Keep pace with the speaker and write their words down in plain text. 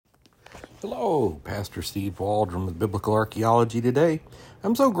Hello, Pastor Steve Waldron with Biblical Archaeology Today.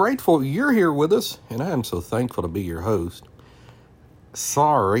 I'm so grateful you're here with us, and I am so thankful to be your host.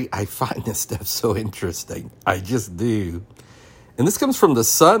 Sorry, I find this stuff so interesting. I just do. And this comes from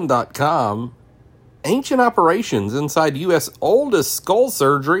thesun.com. Ancient operations inside U.S. oldest skull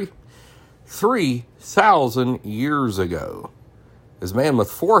surgery 3,000 years ago. This man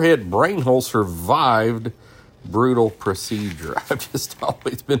with forehead brain hole survived brutal procedure. I've just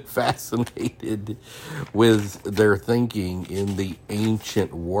always been fascinated with their thinking in the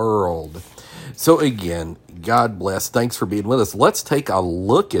ancient world. So again, God bless. Thanks for being with us. Let's take a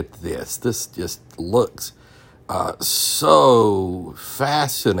look at this. This just looks so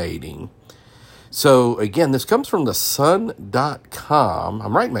fascinating. So again, this comes from thesun.com.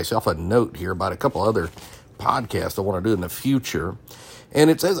 I'm writing myself a note here about a couple other podcasts I want to do in the future. And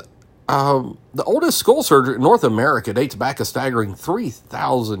it says, the oldest skull surgery in North America dates back a staggering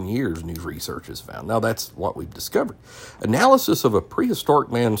 3,000 years, new research has found. Now, that's what we've discovered. Analysis of a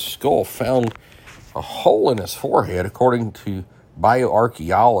prehistoric man's skull found a hole in his forehead, according to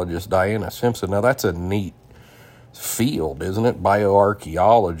bioarchaeologist Diana Simpson. Now, that's a neat field, isn't it?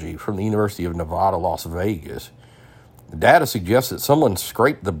 Bioarchaeology from the University of Nevada, Las Vegas. The data suggests that someone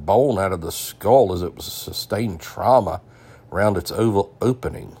scraped the bone out of the skull as it was sustained trauma around its oval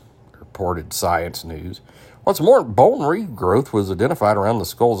opening, reported Science News. What's more, bone regrowth was identified around the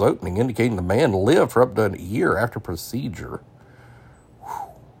skull's opening, indicating the man lived for up to a year after procedure. Whew.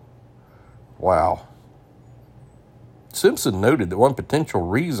 Wow. Simpson noted that one potential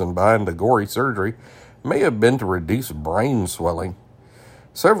reason behind the gory surgery may have been to reduce brain swelling.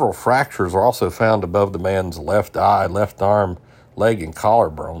 Several fractures are also found above the man's left eye, left arm, leg, and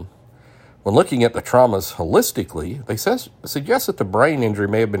collarbone. When looking at the traumas holistically, they suggest that the brain injury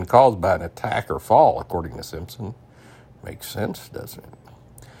may have been caused by an attack or fall, according to Simpson. Makes sense, doesn't it?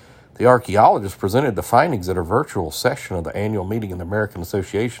 The archaeologist presented the findings at a virtual session of the annual meeting of the American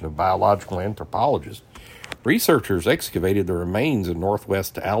Association of Biological Anthropologists. Researchers excavated the remains in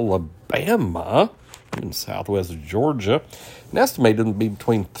northwest Alabama and southwest Georgia and estimated them to be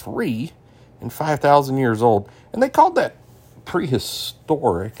between 3,000 and 5,000 years old. And they called that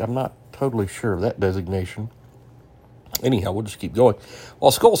prehistoric. I'm not totally sure of that designation. Anyhow, we'll just keep going.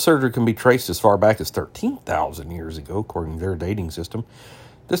 While skull surgery can be traced as far back as 13,000 years ago, according to their dating system,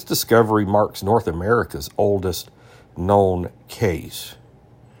 this discovery marks North America's oldest known case.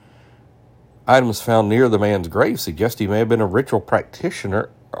 Items found near the man's grave suggest he may have been a ritual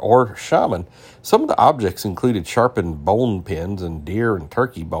practitioner or shaman. Some of the objects included sharpened bone pins and deer and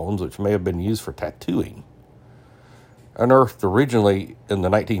turkey bones, which may have been used for tattooing. Unearthed originally in the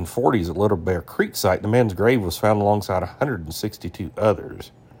 1940s at Little Bear Creek site, the man's grave was found alongside 162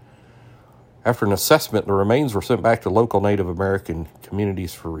 others. After an assessment, the remains were sent back to local Native American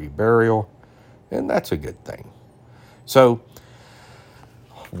communities for reburial, and that's a good thing. So,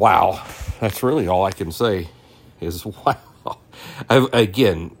 wow, that's really all I can say is wow. I've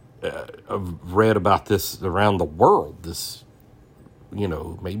read about this around the world, this,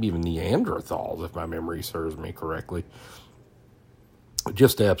 maybe even Neanderthals, if my memory serves me correctly.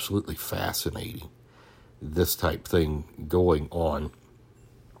 Just absolutely fascinating, this type thing going on.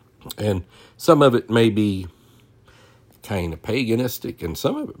 And some of it may be kind of paganistic, and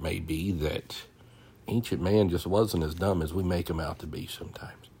some of it may be that ancient man just wasn't as dumb as we make him out to be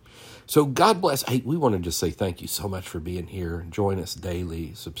sometimes. So God bless. Hey, we want to just say thank you so much for being here. Join us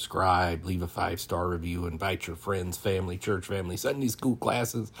daily. Subscribe. Leave a 5-star review. Invite your friends, family, church family, Sunday school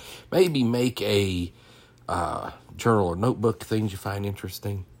classes. Maybe make a journal or notebook, things you find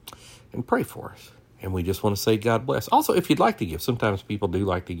interesting. And pray for us. And we just want to say God bless. Also, if you'd like to give, sometimes people do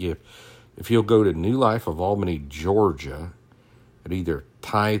like to give. If you'll go to New Life of Albany, Georgia, at either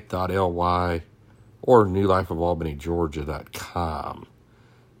tithe.ly or newlifeofalbanygeorgia.com.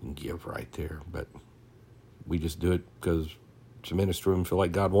 And give right there. But we just do it because it's a ministry and feel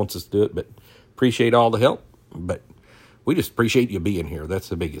like God wants us to do it. But appreciate all the help. But we just appreciate you being here. That's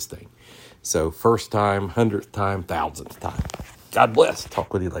the biggest thing. So 1st time, 100th time, 1,000th time. God bless.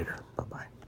 Talk with you later.